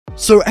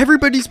So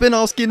everybody's been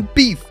asking,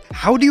 Beef,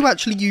 how do you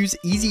actually use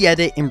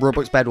EasyEdit in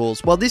Roblox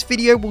Bedwars? Well, this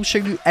video will show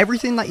you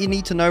everything that you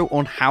need to know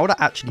on how to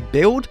actually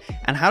build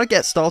and how to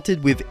get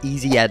started with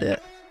EasyEdit.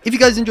 If you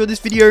guys enjoyed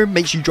this video,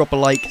 make sure you drop a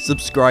like,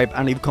 subscribe,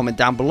 and leave a comment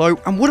down below.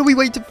 And what are we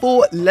waiting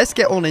for? Let's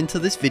get on into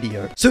this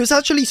video. So it's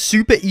actually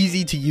super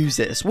easy to use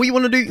this. What you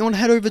want to do, you want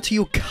to head over to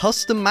your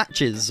custom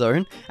matches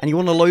zone, and you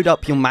want to load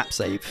up your map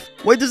save.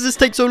 Why does this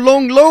take so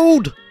long?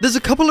 Load! There's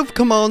a couple of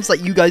commands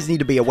that you guys need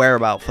to be aware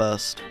about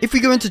first. If we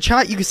go into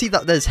chat, you can see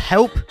that there's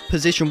help,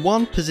 position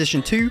 1,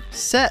 position 2,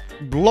 set,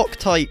 block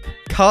type,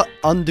 cut,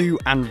 undo,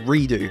 and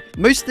redo.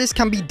 Most of this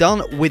can be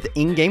done with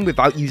in-game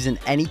without using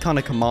any kind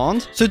of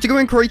command. So to go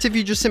in creative,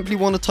 you just simply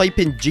want to type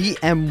in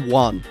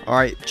GM1,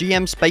 alright,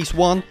 GM space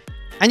 1,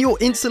 and you're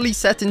instantly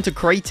set into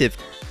creative.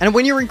 And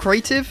when you're in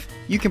creative,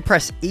 you can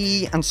press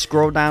E and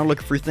scroll down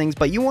looking through things,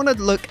 but you want to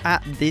look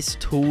at this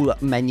tool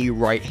menu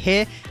right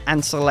here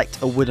and select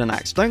a wooden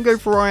axe. Don't go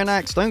for iron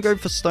axe, don't go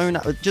for stone,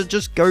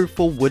 just go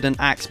for wooden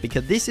axe,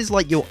 because this is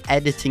like your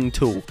editing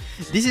tool.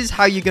 This is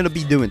how you're going to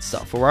be doing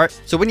stuff, alright?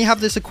 So when you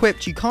have this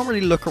equipped, you can't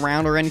really look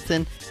around or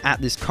anything at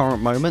this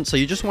current moment, so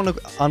you just want to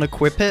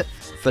unequip it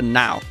for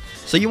now.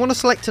 So you want to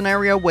select an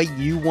area where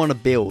you want to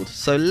build.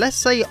 So let's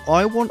say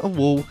I want a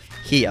wall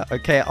here,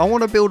 okay? I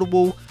want to build a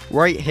wall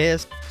right here.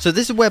 So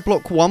this is where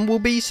block 1 will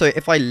be. So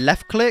if I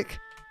left click,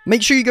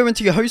 make sure you go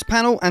into your host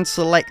panel and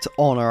select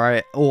on,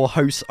 alright, or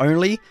host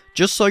only,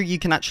 just so you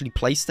can actually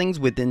place things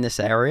within this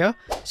area.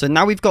 So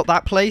now we've got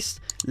that placed.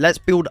 Let's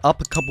build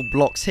up a couple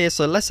blocks here.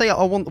 So let's say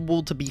I want the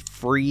wall to be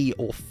 3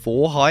 or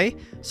 4 high.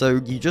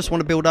 So you just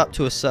want to build up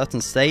to a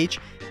certain stage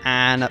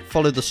and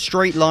follow the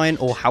straight line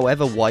or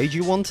however wide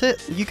you want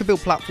it. You can build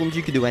platforms,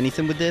 you can do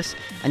anything with this.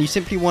 And you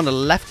simply want to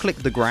left click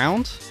the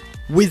ground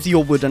with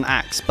your wooden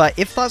axe. But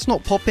if that's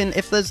not popping,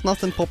 if there's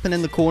nothing popping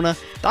in the corner,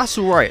 that's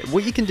alright.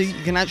 What you can do,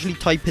 you can actually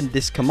type in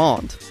this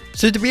command.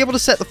 So to be able to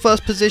set the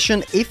first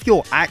position, if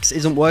your axe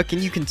isn't working,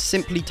 you can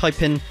simply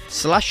type in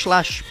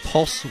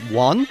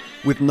 //pos1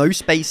 with no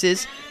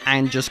spaces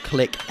and just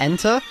click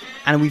enter,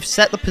 and we've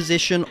set the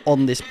position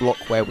on this block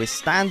where we're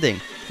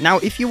standing. Now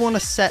if you want to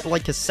set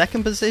like a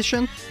second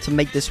position to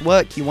make this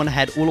work, you want to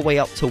head all the way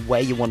up to where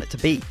you want it to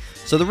be.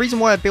 So the reason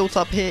why I built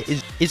up here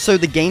is so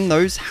the game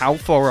knows how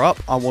far up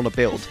I want to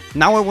build.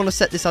 Now I want to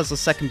set this as a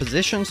second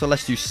position, so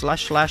let's do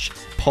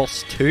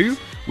 //pos2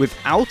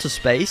 without a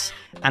space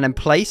and then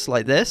place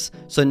like this.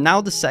 So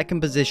now the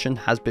second position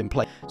has been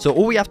placed. So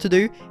all we have to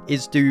do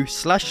is do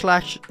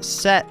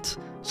 //set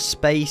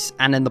space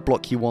and then the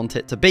block you want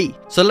it to be.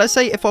 So let's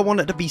say if I want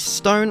it to be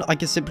stone, I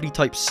can simply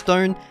type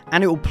stone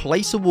and it will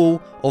place a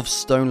wall of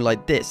stone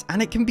like this,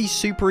 and it can be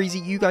super easy.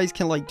 You guys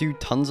can like do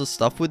tons of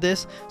stuff with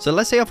this. So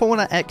let's say if I want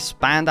to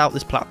expand out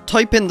this platform,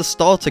 type in the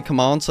starter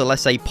command. So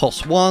let's say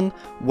pos1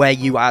 where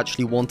you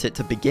actually want it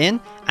to begin,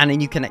 and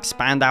then you can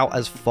expand out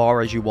as far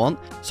as you want.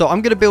 So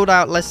I'm going to build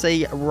out, let's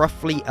say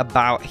roughly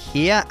about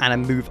here, and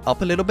then move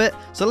up a little bit.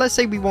 So let's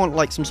say we want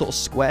like some sort of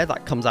square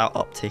that comes out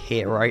up to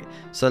here, right?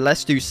 So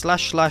let's do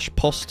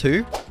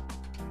 //pos2,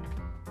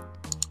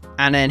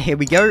 and then here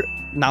we go.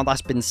 Now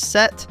that's been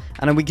set,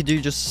 and then we could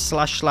do just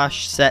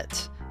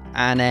 //set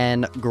and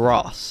then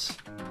grass.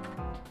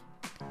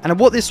 And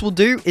what this will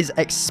do is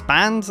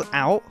expand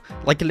out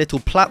like a little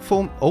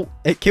platform. Oh,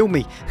 it killed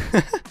me.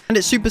 And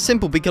it's super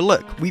simple because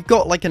look, we've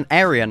got like an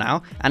area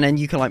now, and then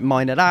you can like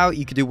mine it out.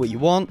 You can do what you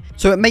want.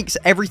 So it makes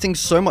everything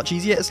so much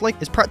easier.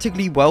 It's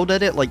practically world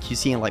edit like you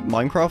see in like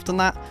Minecraft and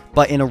that,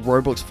 but in a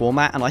Roblox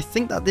format. And I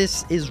think that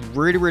this is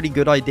really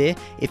good idea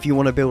if you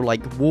want to build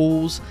like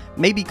walls.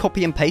 Maybe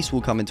copy and paste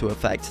will come into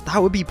effect.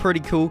 That would be pretty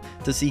cool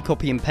to see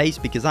copy and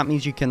paste, because that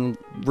means you can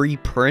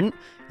reprint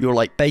your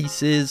like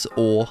bases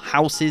or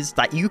houses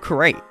that you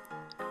create.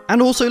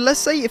 And also, let's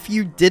say if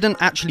you didn't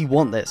actually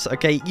want this,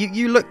 okay,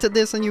 you looked at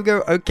this and you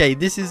go, okay,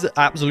 this is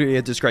absolutely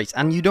a disgrace,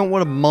 and you don't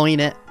want to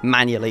mine it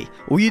manually.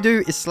 All you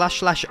do is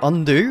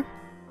 //undo,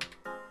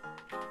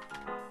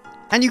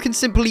 and you can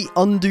simply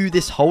undo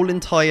this whole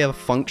entire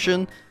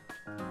function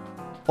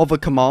of a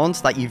command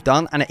that you've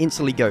done, and it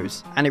instantly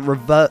goes and it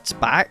reverts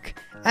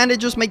back. And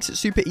it just makes it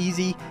super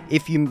easy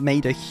if you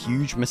made a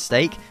huge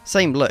mistake.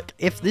 Same, look,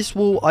 if this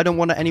wall, I don't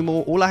want it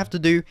anymore, all I have to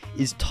do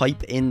is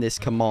type in this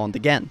command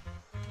again.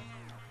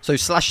 So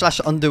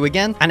 //undo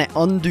again, and it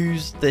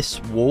undoes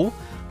this wall,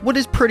 what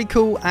is pretty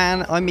cool.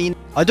 And I mean,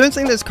 I don't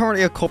think there's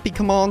currently a copy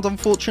command,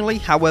 unfortunately.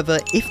 However,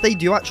 if they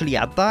do actually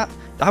add that,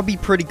 that would be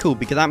pretty cool,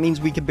 because that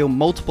means we can build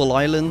multiple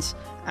islands,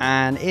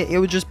 and it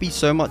would just be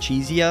so much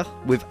easier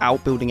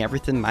without building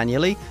everything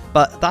manually.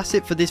 But that's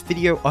it for this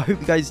video. I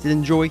hope you guys did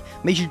enjoy.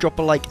 Make sure you drop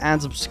a like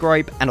and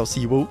subscribe, and I'll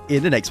see you all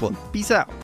in the next one. Peace out.